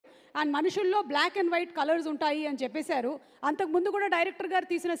And మనుషుల్లో black and white colours ఉంటాయి అని చెప్పేశారు. అంతకుముందు కూడా డైరెక్టర్ గారు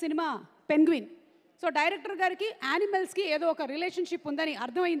తీసిన సినిమా పెంగ్విన్. సో డైరెక్టర్ గారికి యానిమల్స్కి ఏదో ఒక రిలేషన్షిప్ ఉందని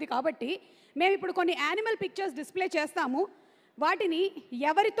అర్థమైంది కాబట్టి మేము ఇప్పుడు కొన్ని యానిమల్ పిక్చర్స్ డిస్ప్లే చేస్తాము. వాటిని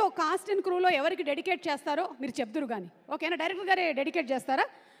ఎవరితో కాస్ట్ అండ్ క్రూలో ఎవరికి డెడికేట్ చేస్తారో మీరు చెప్దురు కానీ. ఓకేనా? డైరెక్టర్ గారే డెడికేట్ చేస్తారా?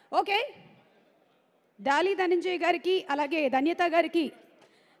 ఓకే. డాలీ ధనంజయ్ గారికి అలాగే ధన్యత గారికి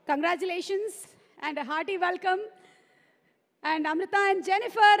congratulations and hearty welcome. And Amrita and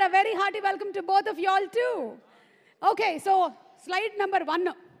Jennifer, a very hearty welcome to both of y'all too. Okay, so slide number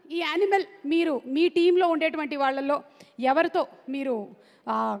 1. ఈ యానిమల్ మీరు మీ టీంలో ఉండేటువంటి వాళ్ళల్లో ఎవరితో మీరు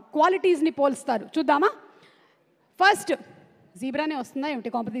క్వాలిటీస్ని పోల్స్తారు చూద్దామా? ఫస్ట్ జీబ్రానే వస్తుందా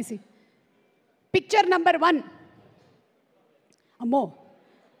ఏమిటి కాంపిటీసి? Picture number 1. అమ్మో,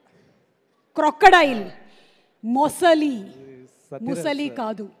 క్రొక్కడైల్, మొసలి. ముసలి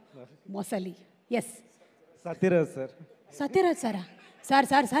కాదు, మొసలి. Yes, Sathyaraj sir. Sathyaraj Sarah? Sir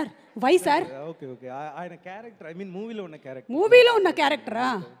sir sir why sir? Okay okay, ఆయన క్యారెక్టర్, ఐ మీన్ మూవీలో ఉన్న క్యారెక్టర్. మూవీలో ఉన్న క్యారెక్టరా?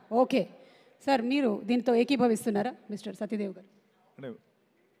 ఓకే సార్, మీరు దీంతో ఏకీభవిస్తున్నారా మిస్టర్ సత్యదేవ్ గారు? అంటే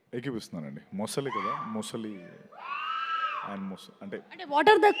ఏకీభవిస్తున్నానండి. మొసలి కదా, మొసలి అంటే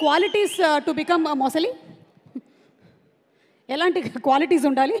what are the qualities to become మొసలి? ఎలాంటి క్వాలిటీస్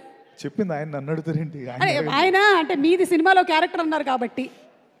ఉండాలి? చెప్పింది ఆయన, నన్ను అడుగుతారేంటి? ఆయన అంటే మీది సినిమాలో క్యారెక్టర్ అన్నారు కాబట్టి.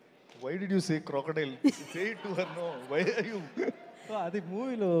 Why did you say crocodile? Say it to her, no. Why are you? అది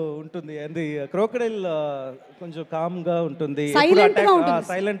మూవీలో ఉంటుంది. అది క్రోకడైల్ కొంచెం కామ్ గా ఉంటుంది,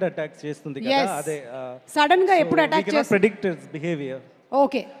 సైలెంట్ అటాక్ చేస్తుంది కదా. అదే సడన్ గా ఎప్పుడు అటాక్ చేస్తుంది, ప్రెడిక్ట్ ఇట్స్ బిహేవియర్.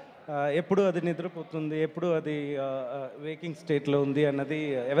 ఓకే, ఎప్పుడు అది నిద్రపోతుంది, ఎప్పుడు అది వేకింగ్ స్టేట్ లో ఉంది అన్నది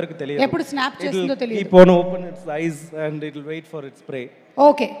ఎవరికి తెలియదు. ఎప్పుడు స్నాప్ చేస్తుందో తెలియదు. Keep on open it's ice and it will wait for it's pray.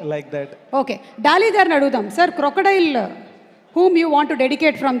 Okay, like that. Okay, Dolly గారిని అడుగుదాం. Sir, crocodile whom you want to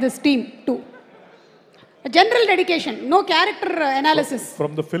dedicate from this team to? A general dedication, no character analysis.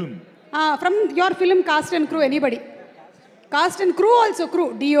 From the film? From your film cast and crew, anybody. Cast and crew also, crew,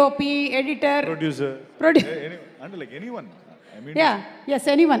 DOP, editor, producer. And like anyone. I mean, yeah, yes,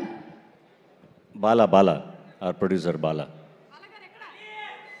 anyone. Bala, our producer Bala.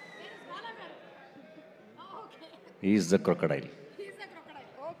 He is the crocodile.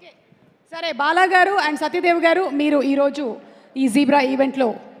 Okay. Sare, Bala garu and Satyadev garu, మీరు ఈ రోజు ఈ zebra ఈవెంట్లో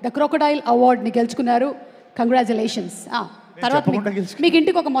the crocodile అవార్డ్ని గెలుచుకున్నారు. Congratulations. తర్వాత మీకు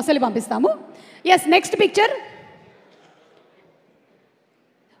ఇంటికి ఒక మొసలి పంపిస్తాము. Yes, next picture.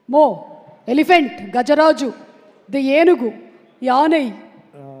 మో, ఎలిఫెంట్, గజరాజు, ది ఏనుగు, యానై.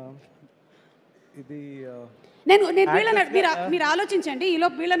 ఇది నేను వీళ్ళని మీరు ఆలోచించండి,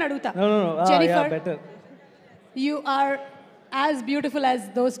 ఈలోపు వీళ్ళని అడుగుతా. Jennifer, you are as beautiful as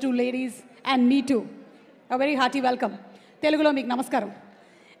those 2 ladies and me two. A very hearty welcome. తెలుగులో మీకు నమస్కారం.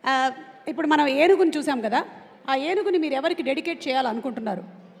 ఇప్పుడు మనం ఏనుగుని చూసాం కదా, ఆ ఏనుగుని మీరు ఎవరికి డెడికేట్ చేయాలనుకుంటున్నారు?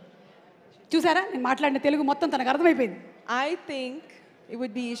 చూసారా, నేను మాట్లాడిన తెలుగు మొత్తం తనకు అర్థమైపోయింది. I think it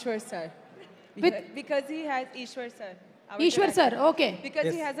would be Ishwar sir. Because he has Ishwar sir. Ishwar sir, okay. Because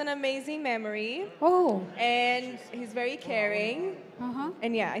he has an amazing memory. Oh. And he's very caring.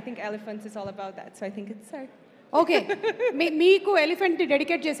 And yeah, I think elephants is all about that. So I think it's sir. Okay, మీకు ఎలిఫెంట్ని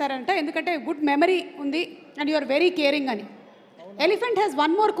dedicate చేశారంట ఎందుకంటే good memory ఉంది and you are very caring అని. Elephant has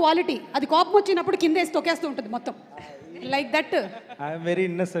one more quality, అది కోపం వచ్చినప్పుడు కింద వేసి తొక్కేస్తూ ఉంటుంది మొత్తం. Like that. I'm very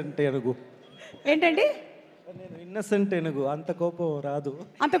innocent ఏనుగు. ఏంటండి? నేను ఇన్నసెంట్ ఏనుగు, అంత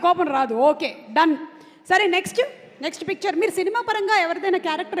కోపం రాదు. Okay, done. సరే, నెక్స్ట్ పిక్చర్. మీరు సినిమా పరంగా ఎవరిదైనా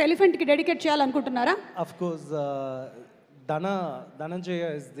క్యారెక్టర్ ఎలిఫెంట్కి డెడికేట్ చేయాలనుకుంటున్నారా? Of course Dhananjaya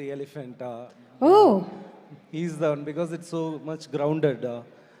is the elephant. He is the one because it's so much grounded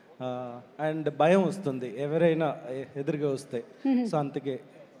and భయం వస్తుంది ఎవరైనా ఎదురుగా వస్తే. సో అందుకే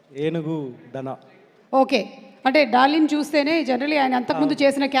ఏనుగు ధన. ఓకే, అంటే డార్లిన్ చూస్తేనే జనరలీ ఆయన అంతకుముందు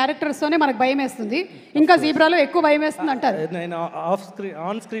చేసిన క్యారెక్టర్స్తోనే మనకు భయం వేస్తుంది, ఇంకా జీబ్రాలో ఎక్కువ భయం వేస్తుంది అంటారు. నేను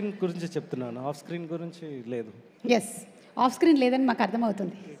ఆన్ స్క్రీన్ గురించి చెప్తున్నాను, ఆఫ్ స్క్రీన్ గురించి లేదు. ఎస్, ఆఫ్ స్క్రీన్ లేదని మాకు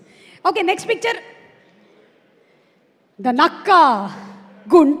అర్థమవుతుంది. Okay, next picture. ద నక్క,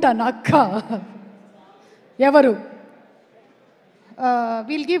 గుంట నక్క. ఎవరు?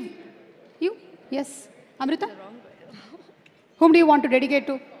 Will give you. Yes, Amrutha, whom do you want to dedicate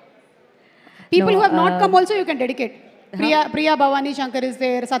to? People who have not come also you can dedicate. Priya Bhavani Shankar is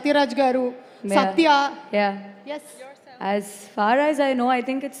there, Satyaraj garu, Satya. Yeah. Yes. As far as I know, I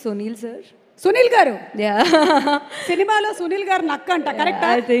think it's Sunil sir. Sunil garu? Yeah. సినిమాలో సునీల్ గారు నక్క అంట, కరెక్టా?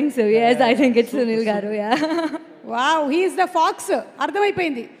 I think so. Yes, I think it's Sunil garu. Yeah. Wow, he is the fox.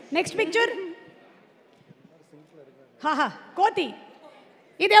 అర్థమైపోయింది. Next picture. కోతి.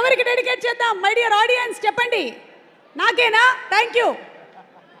 ఇది ఎవరికి dedicate చేద్దాం మై డియర్ ఆడియన్స్? చెప్పండి. నాకేనా? Thank you.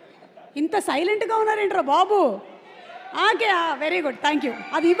 ఇంత సైలెంట్గా ఉన్నారేంట్రా బాబు? Okay very good thank you.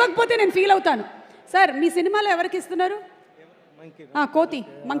 అది ఇవ్వకపోతే నేను ఫీల్ అవుతాను. సార్ మీ సినిమాలో ఎవరికి ఇస్తున్నారు? కోతి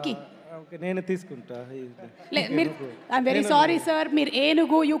మంకీ. ఓకే నేను తీసుకుంటా. మీరు ఐఎమ్ వెరీ సారీ సార్, మీరు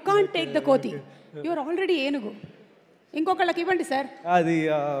ఏనుగు, యూ కాంట్ టేక్ ద కోతి, యూఆర్ ఆల్రెడీ ఏనుగు. ఇంకొకళ్ళకి ఇవ్వండి సార్. అది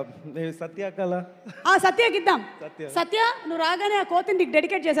సత్య కళ. సత్యకి ఇద్దాం. సత్య నువ్వు రాగానే ఆ కోతిని నీకు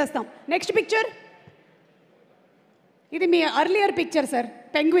డెడికేట్ చేసేస్తాం. Next picture. ఇది మీ అర్లియర్ పిక్చర్ సార్,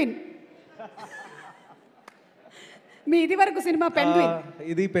 పెంగ్విన్. మీ ఇది వరకు సినిమా పెంగ్విన్.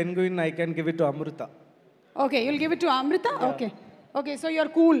 ఇది penguin. I can give it to Amrutha. Okay you'll give it to Amrutha. Okay okay so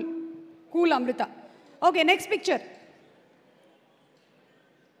you're cool Amrutha. Okay next picture.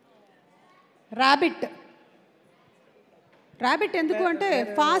 Rabbit. Rabbit ఎందుకు అంటే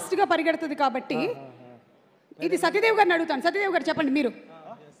ఫాస్ట్గా పరిగెడుతుంది కాబట్టి. ఇది సత్యదేవ్ గారిని అడుగుతాను. సత్యదేవ్ గారు చెప్పండి, మీరు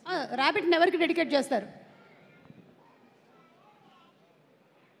ర్యాబిట్ని ఎవరికి డెడికేట్ చేస్తారు?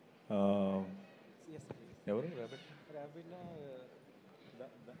 ఎవరు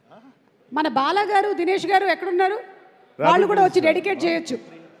మన బాలా గారు, దినేష్ గారు ఎక్కడున్నారు? వాళ్ళు కూడా వచ్చి డెడికేట్ చేయొచ్చు.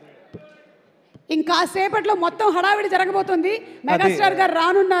 ఇంకాసేపట్లో మొత్తం హడావిడి జరగబోతుంది. మెగాస్టార్ గారు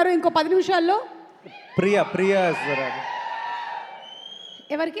రానున్నారు ఇంకో 10 నిమిషాల్లో. ప్రియా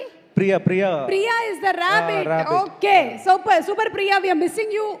ఎవరికి? Priya is the rabbit. Okay super Priya, we are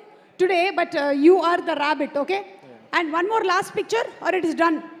missing you today but you are the rabbit. Okay and one more last picture are it is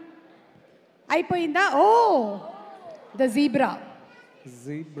done? అయిపోయిందా? ఓ the zebra.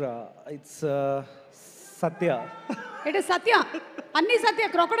 It's Satya. It is సత్య. అన్ని సత్య,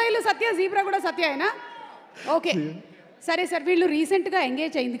 crocodile సత్య, zebra కూడా సత్య అయినా. Okay సరే sir, వీళ్ళు రీసెంట్గా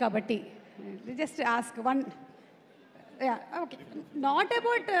engage అయింది కాబట్టి just ask one. Okay not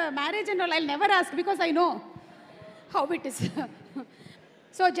about marriage and all, I never ask because I know how it is.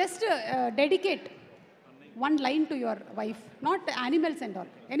 So just dedicate one line to your wife, not animals and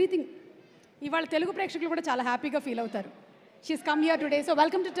all, anything. ఇవాళ తెలుగు ప్రేక్షకులు కూడా చాలా హ్యాపీగా feel అవుతారు. She's come here today. So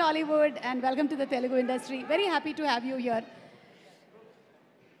welcome to Tollywood and welcome to the Telugu industry. Very happy to have you here.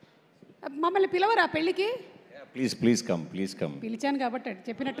 మమ్మల్ని పిలవరా పెళ్ళికి? Please come. పిలిచాను కాబట్టి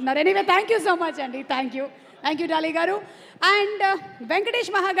చెప్పినట్టున్నారు. Anyway thank you so much అండి. థ్యాంక్ యూ డాలీ గారు. And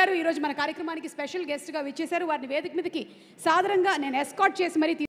Venkatesh మహా గారు ఈరోజు మన కార్యక్రమానికి స్పెషల్ గెస్ట్గా విచ్చేశారు. వారిని వేదిక మీదకి సాదరంగా నేను ఎస్కాట్ చేసి మరీ